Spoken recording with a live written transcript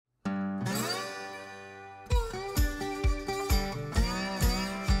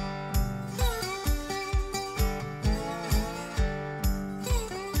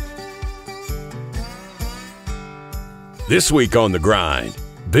This week on The Grind,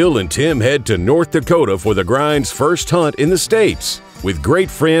 Bill and Tim head to North Dakota for the grind's first hunt in the States with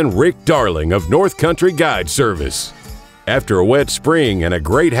great friend Rick Darling of North Country Guide Service. After a wet spring and a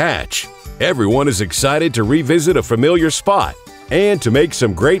great hatch, everyone is excited to revisit a familiar spot and to make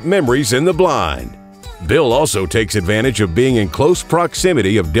some great memories in the blind. Bill also takes advantage of being in close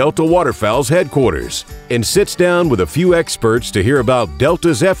proximity of Delta Waterfowl's headquarters and sits down with a few experts to hear about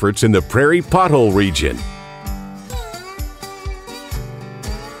Delta's efforts in the prairie pothole region.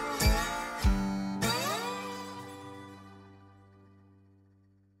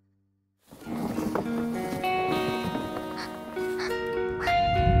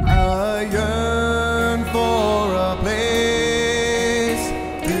 I yearn for a place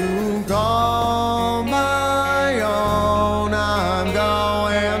to call my own. I'm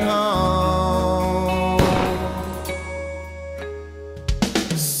going home.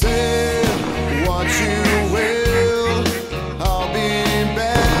 Say what you will, I'll be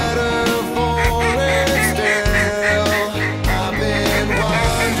better for it still. I've been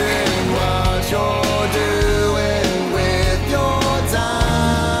wondering what you're doing with your time,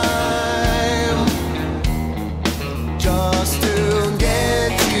 just to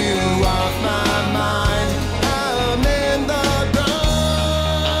get you off my mind. I'm in the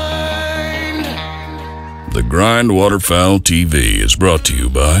grind. The Grind Waterfowl TV is brought to you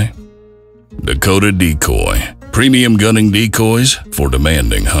by Dakota Decoy, premium gunning decoys for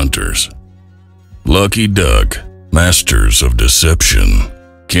demanding hunters. Lucky Duck, masters of deception.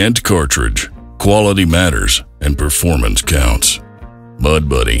 Kent Cartridge, quality matters and performance counts. Mud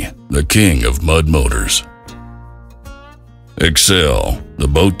Buddy, the king of mud motors. Excel, the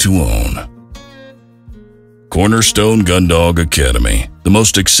boat to own. Cornerstone Gundog Academy, the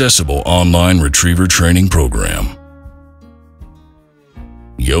most accessible online retriever training program.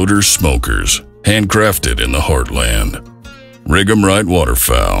 Yoder Smokers, handcrafted in the heartland. Rig 'em Right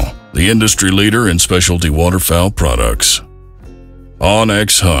Waterfowl, the industry leader in specialty waterfowl products.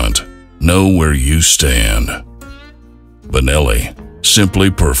 Onyx Hunt, know where you stand. Benelli, simply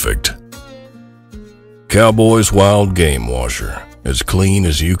perfect. Cowboys Wild Game Washer, as clean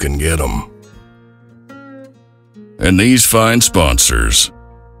as you can get 'em. And these fine sponsors.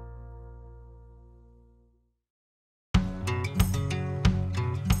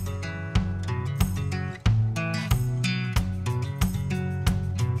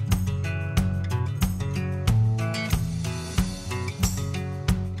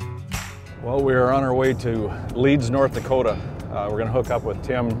 Well, we are on our way to Leeds, North Dakota. We're going to hook up with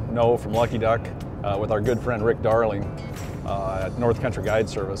Tim Noe from Lucky Duck with our good friend Rick Darling at North Country Guide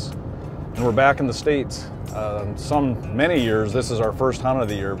Service. And we're back in the States. Many years, this is our first hunt of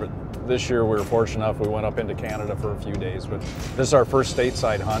the year, but this year we were fortunate enough we went up into Canada for a few days. But this is our first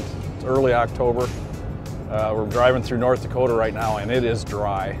stateside hunt. It's early October. We're driving through North Dakota right now, and it is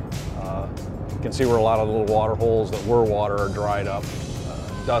dry. You can see where a lot of the little water holes that were water are dried up.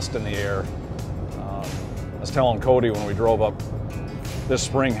 Dust in the air. I was telling Cody when we drove up this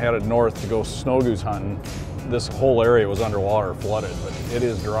spring headed north to go snow goose hunting, this whole area was underwater, flooded, but it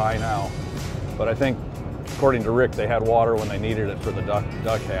is dry now. But I think, according to Rick, they had water when they needed it for the duck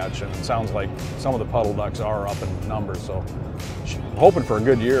hatch, and it sounds like some of the puddle ducks are up in numbers, so I'm hoping for a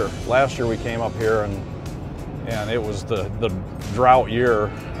good year. Last year we came up here and it was the drought year,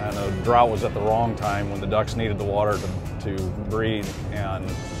 and the drought was at the wrong time when the ducks needed the water to breed, and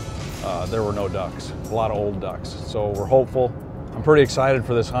there were no ducks, a lot of old ducks. So we're hopeful. I'm pretty excited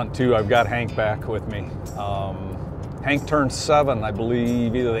for this hunt too. I've got Hank back with me. Hank turned 7, I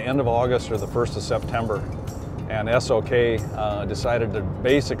believe, either the end of August or the 1st of September. And SOK decided to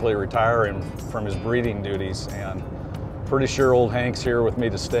basically retire him from his breeding duties, and pretty sure old Hank's here with me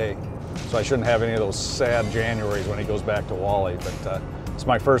to stay. So I shouldn't have any of those sad Januaries when he goes back to Wally. But it's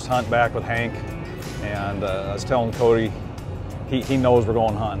my first hunt back with Hank, and I was telling Cody, he knows we're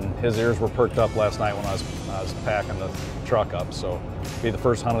going hunting. His ears were perked up last night when I was packing the truck up. So it'll be the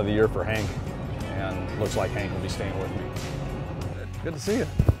first hunt of the year for Hank, and looks like Hank will be staying with me. Good to see you.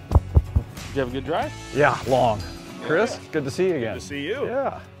 Did you have a good drive? Yeah, long. Chris, good to see you again. Good to see you.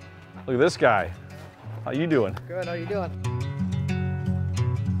 Yeah. Look at this guy. How you doing? Good, how you doing?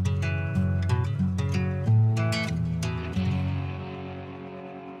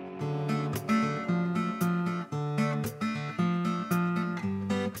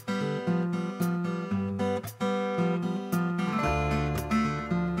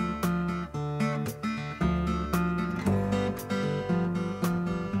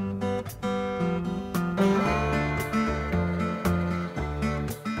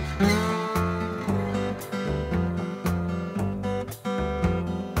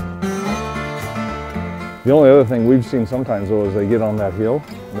 The only other thing we've seen sometimes though is they get on that hill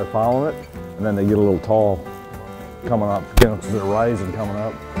and they're following it, and then they get a little tall coming up, you know, they're rising coming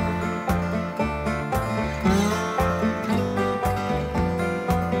up.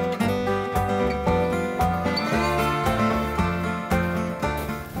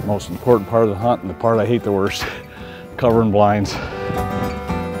 The most important part of the hunt, and the part I hate the worst, covering blinds.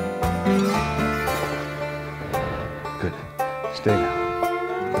 Good. Stay now.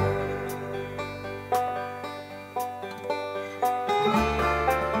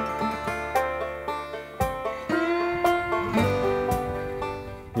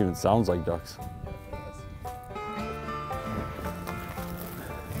 Even sounds like ducks.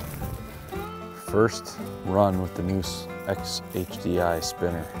 First run with the new XHDI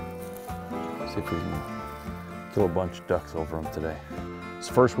spinner. See if we can kill a bunch of ducks over them today. It's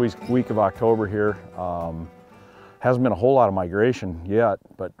the first week of October here. Hasn't been a whole lot of migration yet,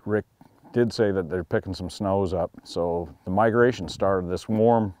 but Rick did say that they're picking some snows up. So the migration started. This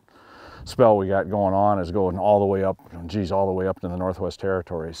warm spell we got going on is going all the way up, geez, all the way up to the Northwest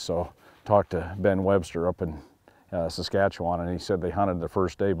Territories. So talked to Ben Webster up in Saskatchewan, and he said they hunted the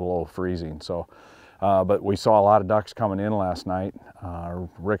first day below freezing. So, but we saw a lot of ducks coming in last night.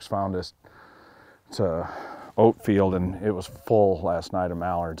 Rick's found this oat field, and it was full last night of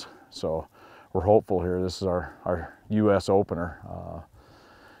mallards. So we're hopeful here. This is our U.S. opener.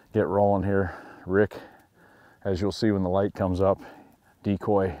 Get rolling here. Rick, as you'll see when the light comes up,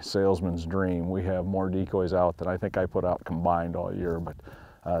 decoy salesman's dream. We have more decoys out than I think I put out combined all year, but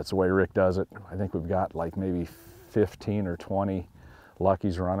it's the way Rick does it. I think we've got like maybe 15 or 20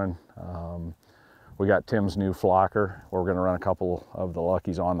 luckies running. We got Tim's new flocker. We're going to run a couple of the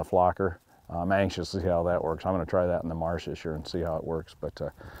luckies on the flocker. I'm anxious to see how that works. I'm going to try that in the marsh this year and see how it works. But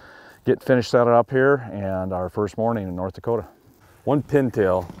get finished set it up here, and our first morning in North Dakota. One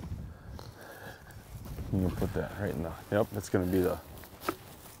pintail. You can put that right in the, yep, that's going to be the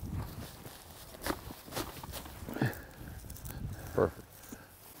perfect.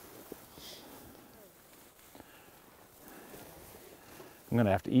 I'm gonna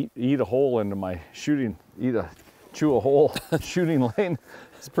have to eat a hole into my shooting, chew a hole shooting lane.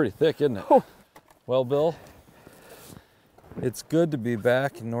 It's pretty thick, isn't it? Oh. Well, Bill, it's good to be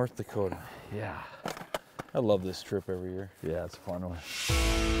back in North Dakota. Yeah. I love this trip every year. Yeah, it's a fun one.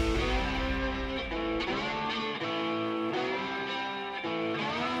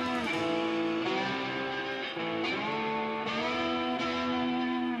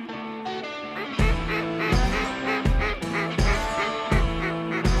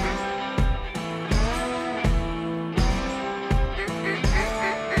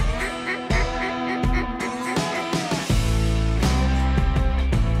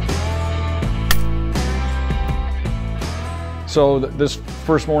 So this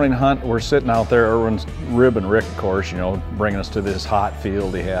first morning hunt, we're sitting out there, everyone's ribbing Rick, of course, you know, bringing us to this hot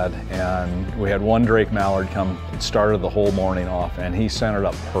field he had. And we had one drake mallard come, it started the whole morning off, and he centered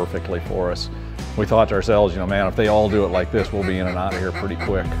up perfectly for us. We thought to ourselves, you know, man, if they all do it like this, we'll be in and out of here pretty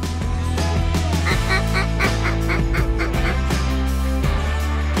quick.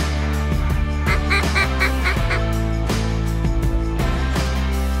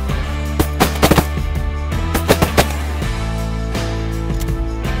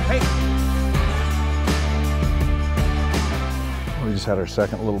 Had our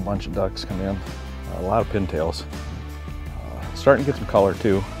second little bunch of ducks come in, a lot of pintails. Starting to get some color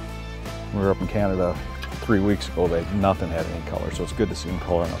too. We were up in Canada 3 weeks ago, nothing had any color, so it's good to see them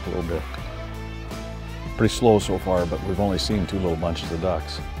coloring up a little bit. Pretty slow so far, but we've only seen 2 little bunches of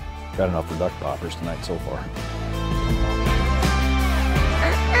ducks. Got enough for duck poppers tonight so far.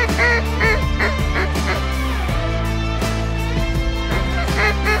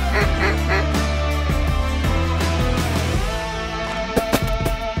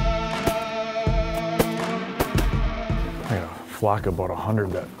 Flock of about 100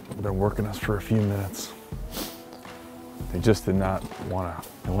 that have been working us for a few minutes. They just did not want to,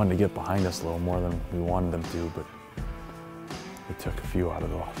 they wanted to get behind us a little more than we wanted them to, but we took a few out of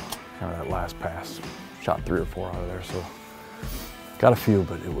kind of that last pass. Shot 3 or 4 out of there, so got a few,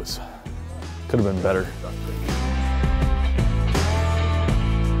 but it was, could have been better.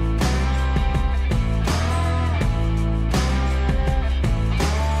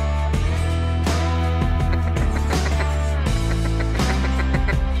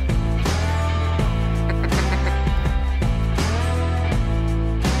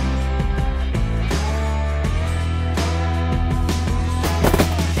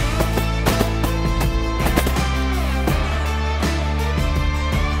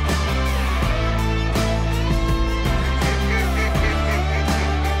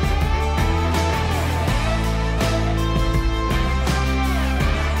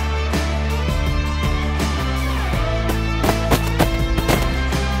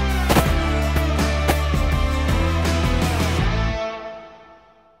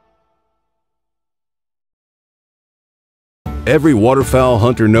 Every waterfowl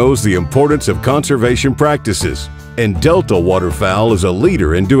hunter knows the importance of conservation practices, and Delta Waterfowl is a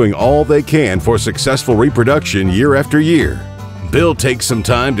leader in doing all they can for successful reproduction year after year. Bill takes some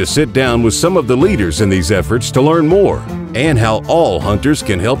time to sit down with some of the leaders in these efforts to learn more, and how all hunters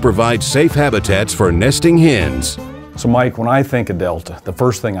can help provide safe habitats for nesting hens. So Mike, when I think of Delta, the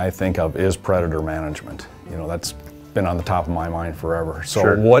first thing I think of is predator management. You know, that's been on the top of my mind forever. So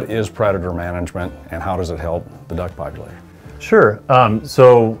Sure. What is predator management and how does it help the duck population? Sure.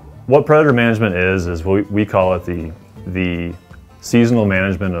 So what predator management is we call it the seasonal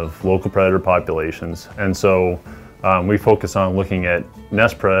management of local predator populations. And so we focus on looking at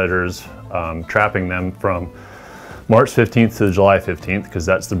nest predators, trapping them from March 15th to July 15th, because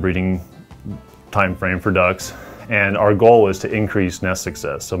that's the breeding time frame for ducks. And our goal is to increase nest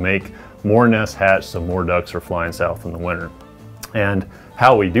success, so make more nests hatch so more ducks are flying south in the winter. And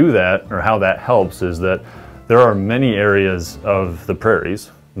how we do that, or how that helps, is that there are many areas of the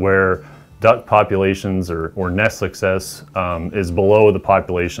prairies where duck populations or nest success is below the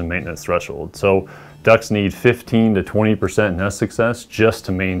population maintenance threshold. So ducks need 15 to 20% nest success just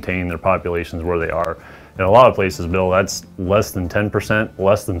to maintain their populations where they are. In a lot of places, Bill, that's less than 10%,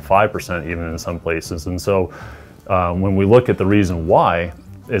 less than 5% even in some places. And so when we look at the reason why,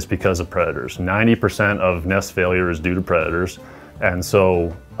 it's because of predators. 90% of nest failure is due to predators. And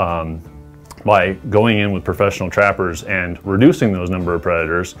so by going in with professional trappers and reducing those number of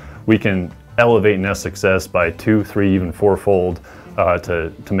predators, we can elevate nest success by 2, 3, even 4-fold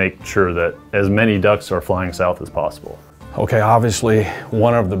to make sure that as many ducks are flying south as possible. Okay, obviously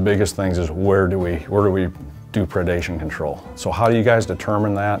one of the biggest things is where do we do predation control? So how do you guys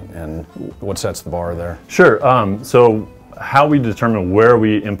determine that, and what sets the bar there? Sure. So how we determine where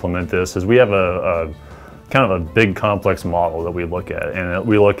we implement this is we have a kind of a big complex model that we look at, and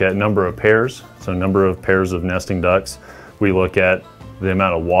we look at number of pairs, so number of pairs of nesting ducks. We look at the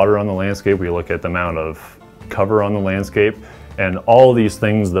amount of water on the landscape. We look at the amount of cover on the landscape, and all these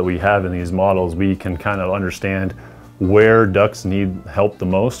things that we have in these models, we can kind of understand where ducks need help the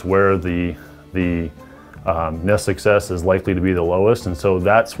most, where the nest success is likely to be the lowest, and so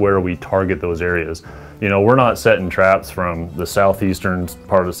that's where we target those areas. You know, we're not setting traps from the southeastern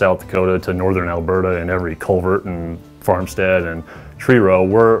part of South Dakota to northern Alberta in every culvert and farmstead and tree row.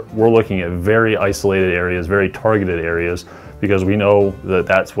 We're looking at very isolated areas, very targeted areas, because we know that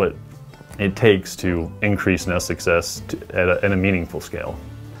that's what it takes to increase nest success at a meaningful scale.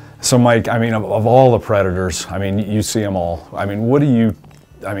 So Mike, I mean, of all the predators, I mean, you see them all. I mean, what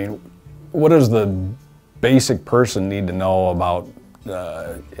does the basic person need to know about,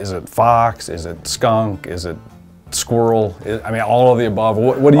 is it fox, is it skunk, is it squirrel? I mean, all of the above.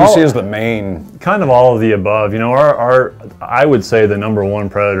 What do you see as the main? Kind of all of the above. You know, I would say the #1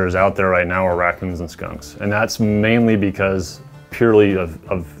 predators out there right now are raccoons and skunks. And that's mainly because purely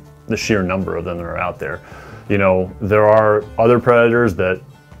of the sheer number of them that are out there. You know, there are other predators that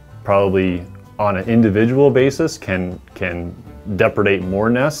probably on an individual basis can depredate more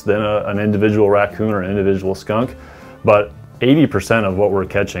nests than an individual raccoon or an individual skunk, but 80% of what we're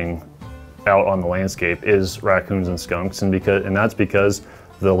catching out on the landscape is raccoons and skunks, and that's because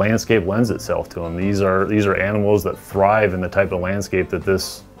the landscape lends itself to them. These are animals that thrive in the type of landscape that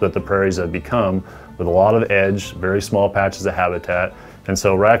the prairies have become, with a lot of edge, very small patches of habitat, and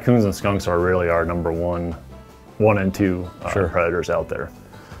so raccoons and skunks are really our #1 and 2 predators out there.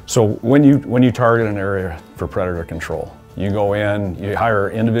 So when you target an area for predator control, you go in, you hire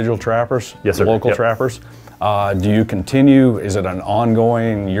individual trappers, yes, sir. Local trappers. Do you continue, is it an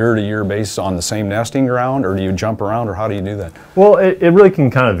ongoing year-to-year basis on the same nesting ground, or do you jump around, or how do you do that? Well, it really can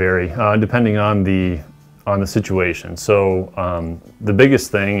kind of vary depending on the situation. So the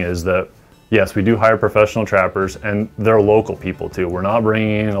biggest thing is that, yes, we do hire professional trappers, and they're local people too. We're not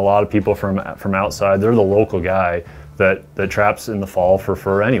bringing in a lot of people from outside. They're the local guy that traps in the fall for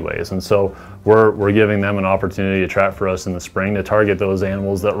fur anyways. And so we're giving them an opportunity to trap for us in the spring to target those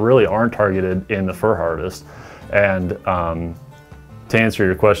animals that really aren't targeted in the fur harvest. And to answer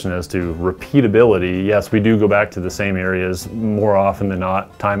your question as to repeatability, yes, we do go back to the same areas more often than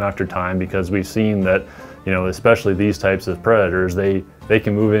not, time after time, because we've seen that, you know, especially these types of predators, they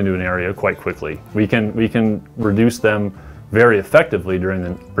can move into an area quite quickly. We can reduce them very effectively during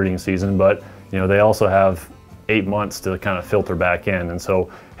the breeding season, but you know, they also have 8 months to kind of filter back in, and so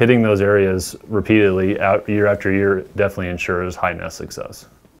hitting those areas repeatedly year after year definitely ensures high nest success.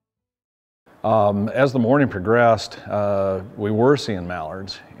 As the morning progressed, we were seeing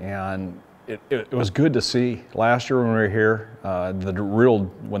mallards, and it was good to see. Last year when we were here,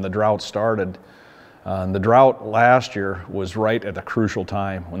 when the drought started, the drought last year was right at a crucial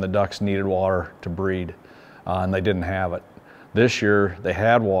time when the ducks needed water to breed, and they didn't have it. This year they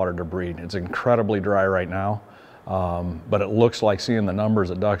had water to breed. It's incredibly dry right now, but it looks like, seeing the numbers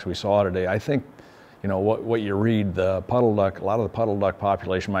of ducks we saw today, I think, you know, what you read, the puddle duck, a lot of the puddle duck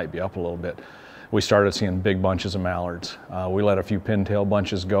population might be up a little bit. We started seeing big bunches of mallards. We let a few pintail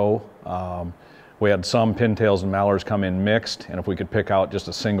bunches go. We had some pintails and mallards come in mixed, and if we could pick out just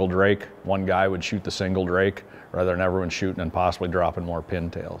a single drake, one guy would shoot the single drake rather than everyone shooting and possibly dropping more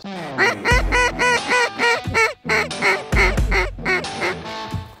pintails.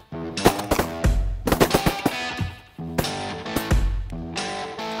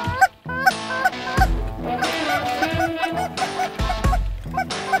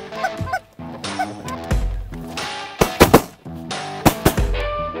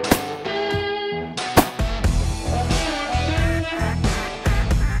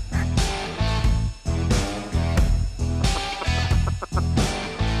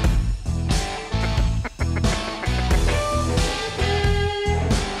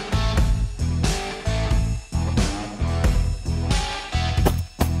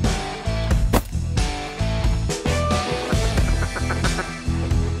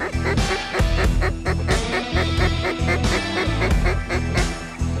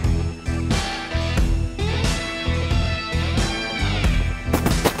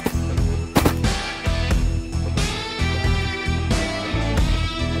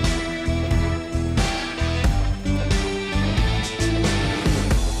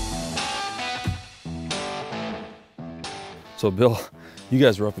 So Bill, you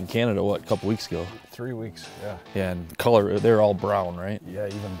guys were up in Canada, what, a couple weeks ago? 3 weeks, yeah. Yeah, and color, they're all brown, right? Yeah,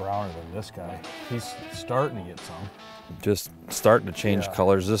 even browner than this guy. He's starting to get some. Just starting to change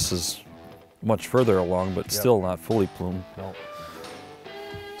colors. This is much further along, but still not fully plumed. No.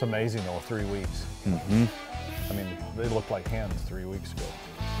 It's amazing though, 3 weeks. Mm-hmm. I mean, they looked like hens 3 weeks ago.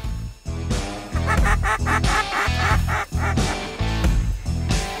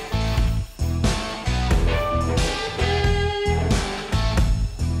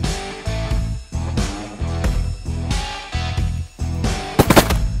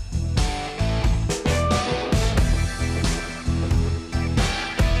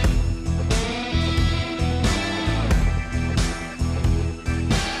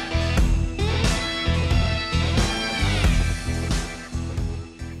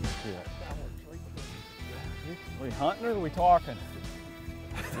 Are we hunting or are we talking?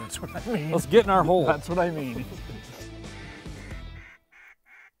 That's what I mean. Let's get in our hole. That's what I mean.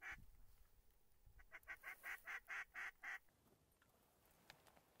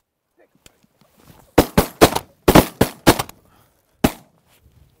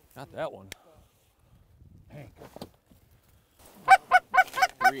 Got that one. Hank.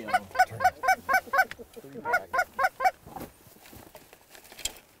 3 of them. 3 back.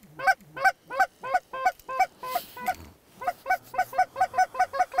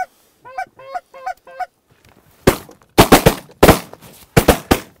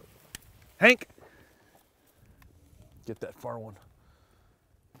 Hank! Get that far one.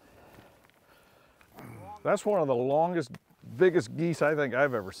 That's one of the longest, biggest geese I think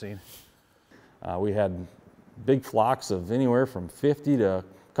I've ever seen. We had big flocks of anywhere from 50 to a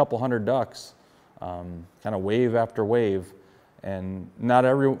couple hundred ducks, kind of wave after wave. And not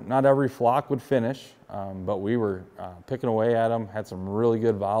every flock would finish, but we were picking away at them, had some really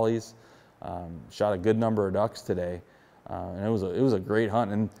good volleys, shot a good number of ducks today. And it was a great hunt.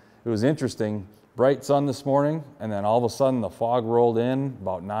 And it was interesting, bright sun this morning, and then all of a sudden the fog rolled in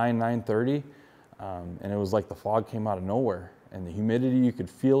about 9:30, and it was like the fog came out of nowhere. And the humidity, you could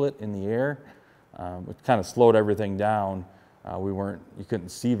feel it in the air. It kind of slowed everything down. You couldn't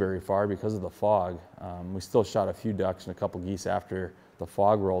see very far because of the fog. We still shot a few ducks and a couple geese after the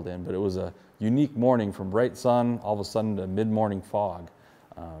fog rolled in, but it was a unique morning from bright sun, all of a sudden to mid-morning fog.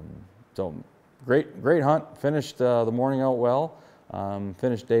 So great hunt, finished the morning out well.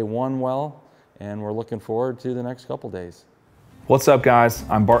 Finished day 1 well, and we're looking forward to the next couple days. What's up guys,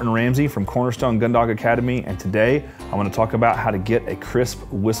 I'm Barton Ramsey from Cornerstone Gun Dog Academy, and today I'm going to talk about how to get a crisp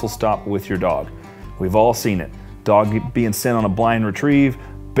whistle stop with your dog. We've all seen it. Dog being sent on a blind retrieve,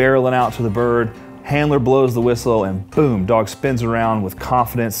 barreling out to the bird, handler blows the whistle, and boom, dog spins around with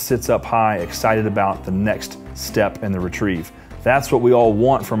confidence, sits up high, excited about the next step in the retrieve. That's what we all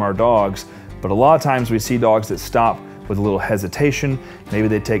want from our dogs, but a lot of times we see dogs that stop with a little hesitation. Maybe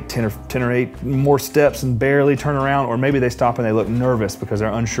they take 10 or 8 more steps and barely turn around, or maybe they stop and they look nervous because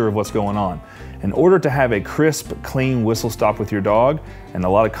they're unsure of what's going on. In order to have a crisp, clean whistle stop with your dog and a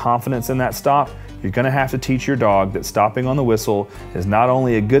lot of confidence in that stop, you're gonna have to teach your dog that stopping on the whistle is not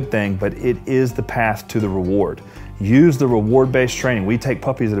only a good thing, but it is the path to the reward. Use the reward-based training. We take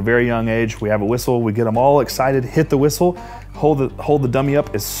puppies at a very young age. We have a whistle. We get them all excited, hit the whistle, hold the dummy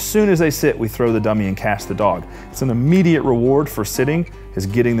up. As soon as they sit, we throw the dummy and cast the dog. It's an immediate reward for sitting, is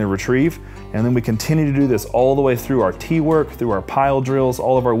getting the retrieve. And then we continue to do this all the way through our T work, through our pile drills,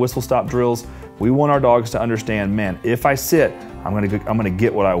 all of our whistle stop drills. We want our dogs to understand, man, if I sit, I'm gonna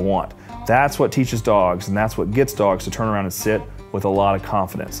get what I want. That's what teaches dogs, and that's what gets dogs to turn around and sit with a lot of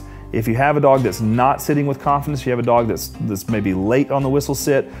confidence. If you have a dog that's not sitting with confidence, you have a dog that's maybe late on the whistle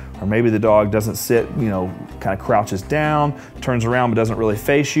sit, or maybe the dog doesn't sit, kind of crouches down, turns around but doesn't really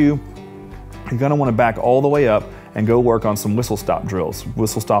face you, you're gonna wanna back all the way up and go work on some whistle stop drills.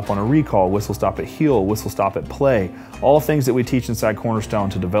 Whistle stop on a recall, whistle stop at heel, whistle stop at play. All things that we teach inside Cornerstone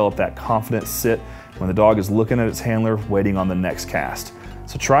to develop that confident sit when the dog is looking at its handler, waiting on the next cast.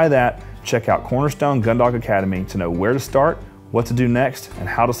 So try that. Check out Cornerstone Gun Dog Academy to know where to start, what to do next, and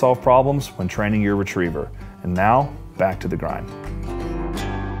how to solve problems when training your retriever. And now, back to the grind.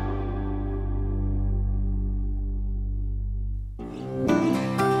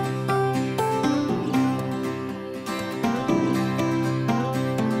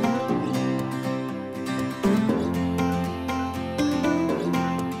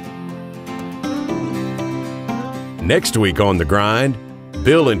 Next week on The Grind,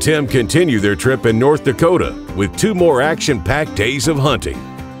 Bill and Tim continue their trip in North Dakota with 2 more action-packed days of hunting.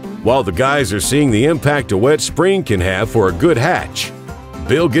 While the guys are seeing the impact a wet spring can have for a good hatch,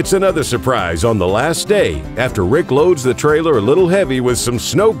 Bill gets another surprise on the last day after Rick loads the trailer a little heavy with some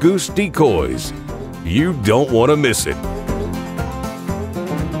snow goose decoys. You don't want to miss it.